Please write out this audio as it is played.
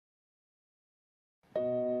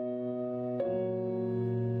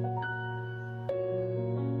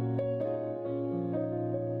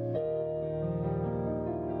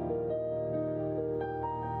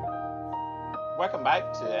Welcome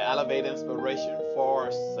back to Elevate Inspiration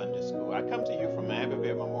for Sunday School. I come to you from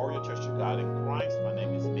Abbeville Memorial Church of God in Christ. My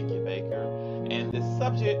name is Mickey Baker, and the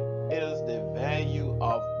subject is the value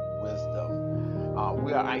of wisdom.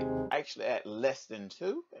 We are actually at lesson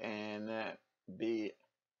 2, and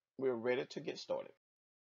we're ready to get started.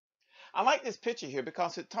 I like this picture here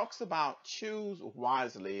because it talks about choose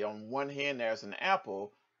wisely. On one hand, there's an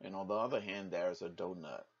apple, and on the other hand, there's a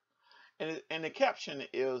donut. And the caption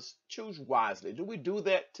is choose wisely. Do we do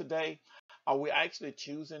that today? Are we actually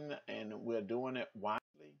choosing and we're doing it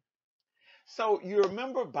wisely? So you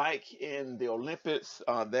remember back in the Olympics,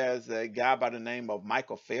 there's a guy by the name of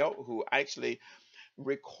Michael Phelps who actually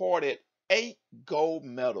recorded 8 gold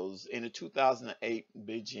medals in the 2008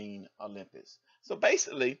 Beijing Olympics. So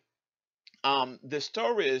basically, the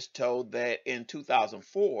story is told that in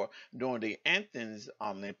 2004, during the Athens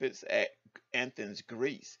Olympics at Athens,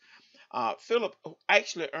 Greece, Philip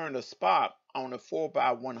actually earned a spot on a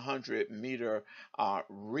 4x100 meter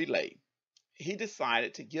relay. He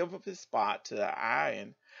decided to give up his spot to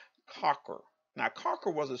Ian Cocker. Now,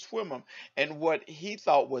 Cocker was a swimmer and what he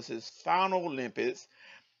thought was his final Olympics,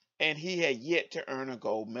 and he had yet to earn a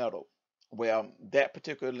gold medal. Well, that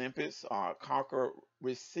particular Olympics, Cocker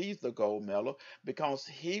received the gold medal because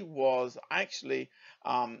he was actually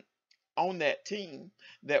on that team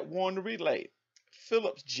that won the relay.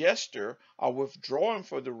 Philip's gesture of withdrawing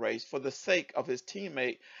from the race for the sake of his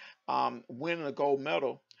teammate winning a gold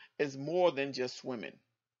medal is more than just swimming.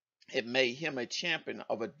 It made him a champion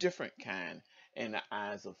of a different kind in the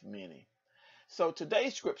eyes of many. So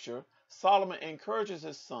today's scripture, Solomon encourages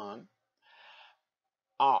his son,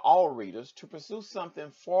 all readers, to pursue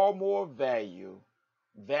something far more valuable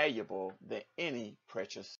than any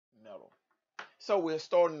precious metal. So we're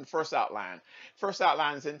starting the first outline. First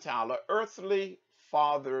outline is entitled Earthly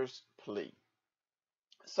Father's Plea.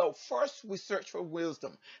 So first we search for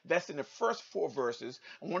wisdom. That's in the first 4 verses.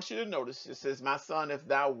 I want you to notice it says, my son, if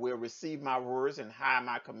thou wilt receive my words and hide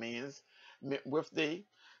my commands with thee,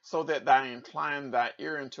 so that thou incline thy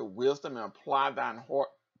ear into wisdom and apply thine heart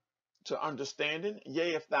to understanding.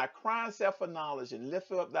 Yea, if thou criest out for knowledge and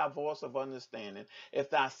lift up thy voice of understanding, if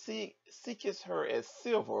thou seekest her as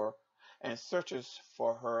silver and searchest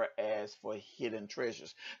for her as for hidden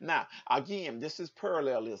treasures. Now, again, this is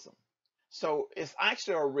parallelism. So it's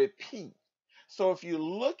actually a repeat. So if you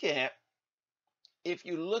look at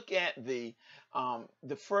the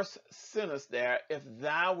first sentence there, if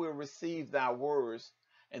thou will receive thy words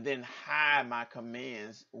and then hide my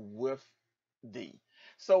commands with thee.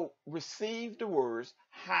 So receive the words,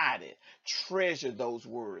 hide it, treasure those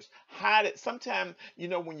words, hide it. Sometimes,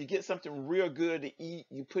 when you get something real good to eat,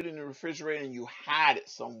 you put it in the refrigerator and you hide it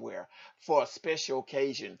somewhere for a special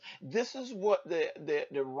occasion. This is what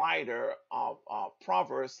the writer of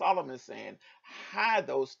Proverbs, Solomon, is saying. Hide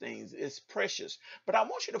those things. It's precious. But I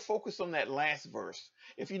want you to focus on that last verse.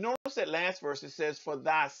 If you notice that last verse, it says, for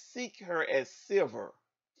thou seek her as silver,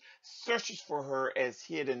 searches for her as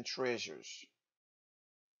hidden treasures.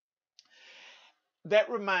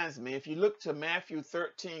 That reminds me, if you look to Matthew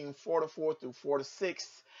 13:44 through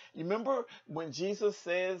 46, you remember when Jesus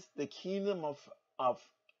says the kingdom of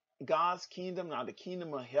God's kingdom, now the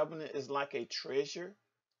kingdom of heaven is like a treasure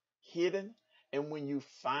hidden. And when you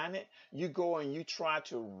find it, you go and you try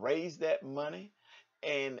to raise that money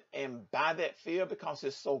and buy that field because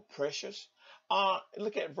it's so precious.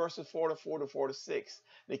 Look at verses 44 to 46.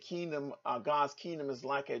 The kingdom, God's kingdom is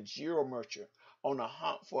like a jewel merchant on a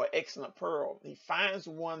hunt for an excellent pearl. He finds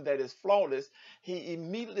one that is flawless. He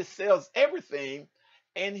immediately sells everything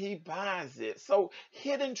and he buys it. So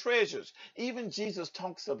hidden treasures. Even Jesus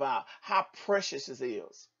talks about how precious it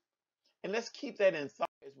is. And let's keep that in thought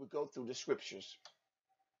as we go through the scriptures.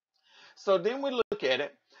 So then we look at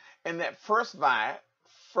it, and that first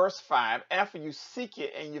 5, after you seek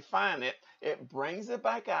it and you find it, it brings it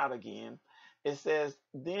back out again. It says,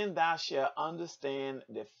 then thou shalt understand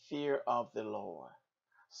the fear of the Lord.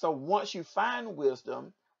 So once you find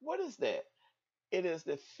wisdom, what is that? It is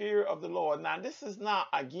the fear of the Lord. Now, this is not,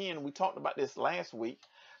 again, we talked about this last week.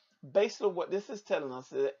 Basically, what this is telling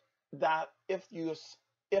us is that if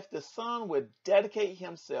the son would dedicate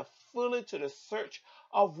himself fully to the search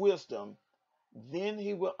of wisdom, then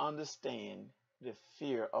he will understand the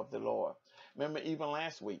fear of the Lord. Remember, even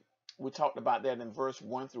last week, we talked about that in verse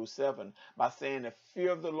 1 through 7 by saying the fear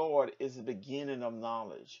of the Lord is the beginning of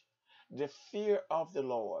knowledge. The fear of the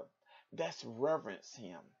Lord, that's reverence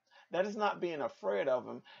him. That is not being afraid of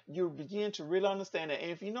him. You begin to really understand it. And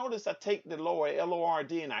if you notice, I take the Lord,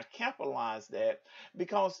 L-O-R-D, and I capitalize that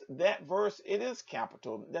because that verse, it is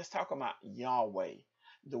capital. That's talking about Yahweh,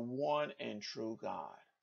 the one and true God.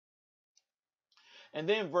 And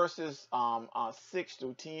then verses 6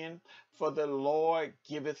 through 10, for the Lord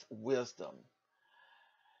giveth wisdom,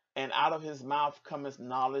 and out of his mouth cometh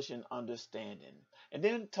knowledge and understanding. And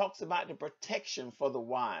then it talks about the protection for the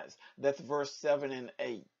wise. That's verse 7 and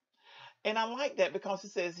 8. And I like that because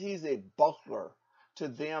it says he's a buckler to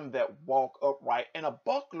them that walk upright. And a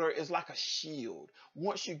buckler is like a shield.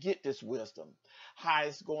 Once you get this wisdom, how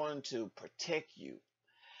it's going to protect you.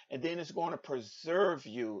 And then it's going to preserve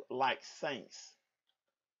you like saints.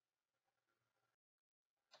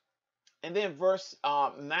 And then verse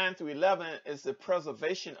 9 through 11 is the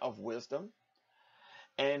preservation of wisdom.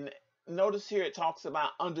 And notice here it talks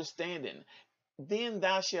about understanding. Then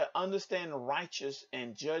thou shalt understand righteous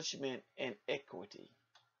and judgment and equity.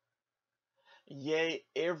 Yea,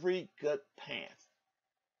 every good path.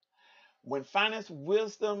 When finest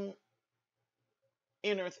wisdom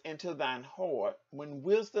entereth into thine heart, when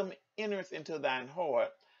wisdom entereth into thine heart,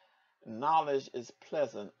 knowledge is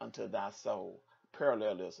pleasant unto thy soul.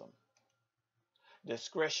 Parallelism.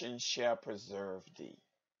 Discretion shall preserve thee.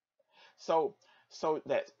 So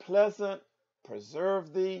that's pleasant,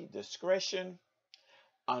 preserve thee, discretion,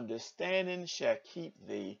 understanding shall keep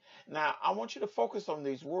thee. Now, I want you to focus on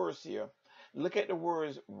these words here. Look at the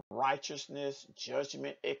words righteousness,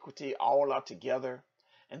 judgment, equity, all are together.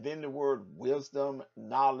 And then the word wisdom,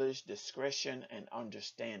 knowledge, discretion, and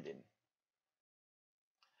understanding.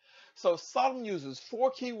 So Solomon uses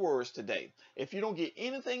 4 key words today. If you don't get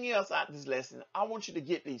anything else out of this lesson, I want you to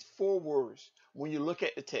get these 4 words when you look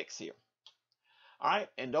at the text here. All right,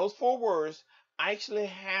 and those 4 words actually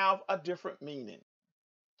have a different meaning.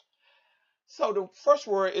 So the first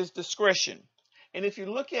word is discretion. And if you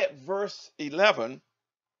look at verse 11,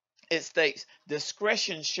 it states,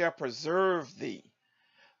 discretion shall preserve thee.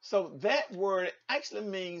 So that word actually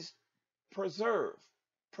means preserve,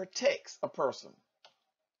 protects a person.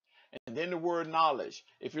 And then the word knowledge.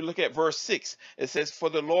 If you look at verse 6, it says, for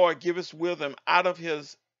the Lord giveth wisdom, out of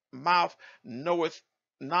his mouth knoweth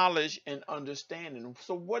knowledge and understanding.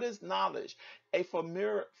 So what is knowledge? A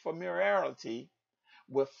familiarity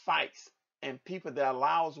with facts and people that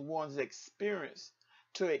allows one's experience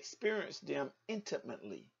to experience them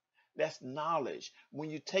intimately. That's knowledge. When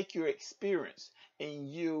you take your experience and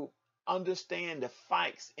you understand the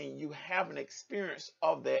facts and you have an experience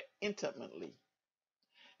of that intimately.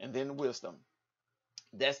 And then wisdom.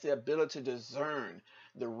 That's the ability to discern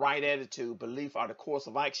the right attitude, belief, or the course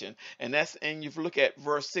of action. And you look at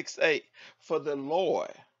verse 6-8, for the Lord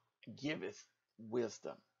giveth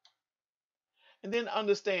wisdom. And then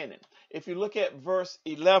understanding. If you look at verse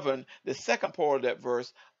 11, the second part of that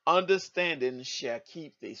verse, understanding shall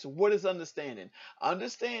keep thee. So what is understanding?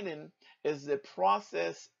 Understanding is the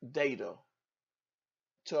process data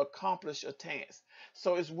to accomplish a task.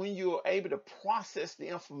 So it's when you're able to process the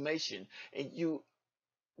information and you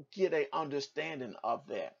get an understanding of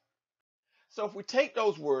that. So if we take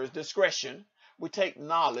those words, discretion, we take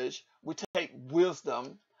knowledge, we take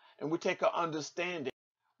wisdom, and we take an understanding,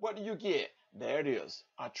 what do you get? There it is,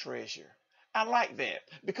 a treasure. I like that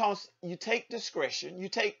because you take discretion, you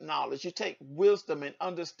take knowledge, you take wisdom and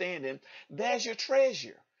understanding. There's your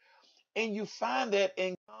treasure. And you find that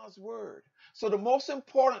in God's word. So the most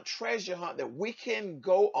important treasure hunt that we can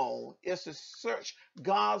go on is to search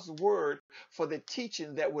God's word for the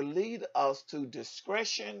teaching that will lead us to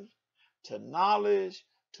discretion, to knowledge,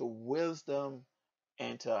 to wisdom,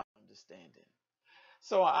 and to understanding.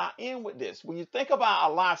 So I end with this. When you think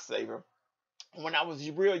about a lifesaver, when I was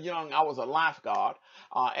real young, I was a lifeguard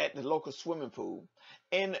at the local swimming pool.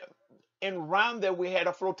 And around there, we had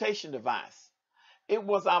a flotation device. It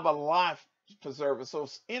was our life preserver. So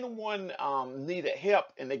if anyone needed help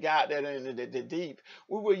and they got that in the deep,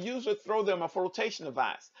 we would usually throw them a flotation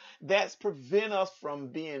device. That's prevent us from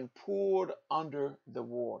being pulled under the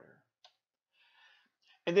water.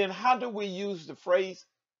 And then how do we use the phrase?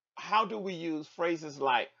 How do we use phrases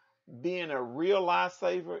like being a real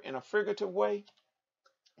lifesaver in a figurative way?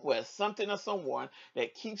 Well, it's something or someone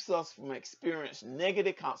that keeps us from experiencing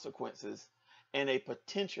negative consequences in a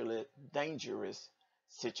potentially dangerous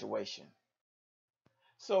situation.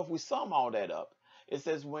 So if we sum all that up, it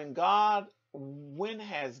says when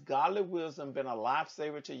has godly wisdom been a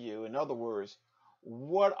lifesaver to you? In other words,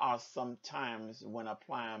 what are some times when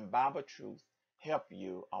applying Bible truth help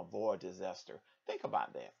you avoid disaster? Think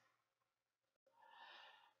about that.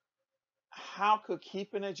 How could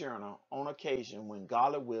keeping a journal on occasion when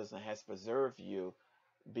godly wisdom has preserved you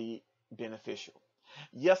be beneficial?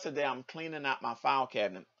 Yesterday, I'm cleaning out my file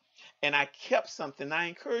cabinet and I kept something. I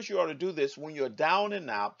encourage you all to do this when you're down and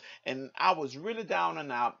out. And I was really down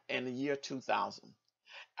and out in the year 2000.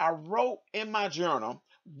 I wrote in my journal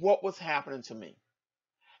what was happening to me.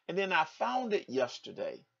 And then I found it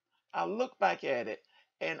yesterday. I look back at it,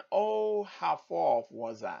 and oh, how far off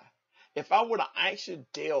was I? If I would have actually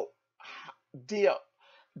dealt,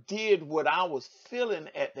 did what I was feeling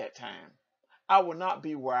at that time, I would not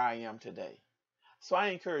be where I am today. So I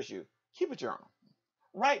encourage you, keep a journal.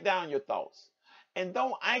 Write down your thoughts. And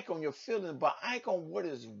don't act on your feelings, but act on what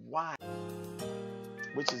is wise.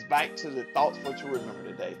 Which is back to the thoughts for you remember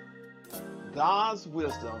today. God's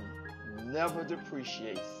wisdom never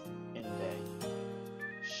depreciates in day.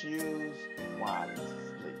 Choose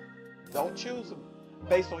wisely. Don't choose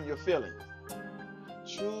based on your feelings.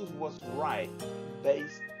 Choose what's right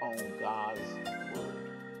based on God's word.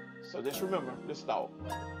 So just remember this thought.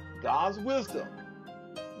 God's wisdom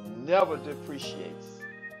never depreciates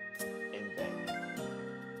in vain.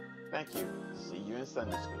 Thank you. See you in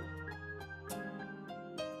Sunday school.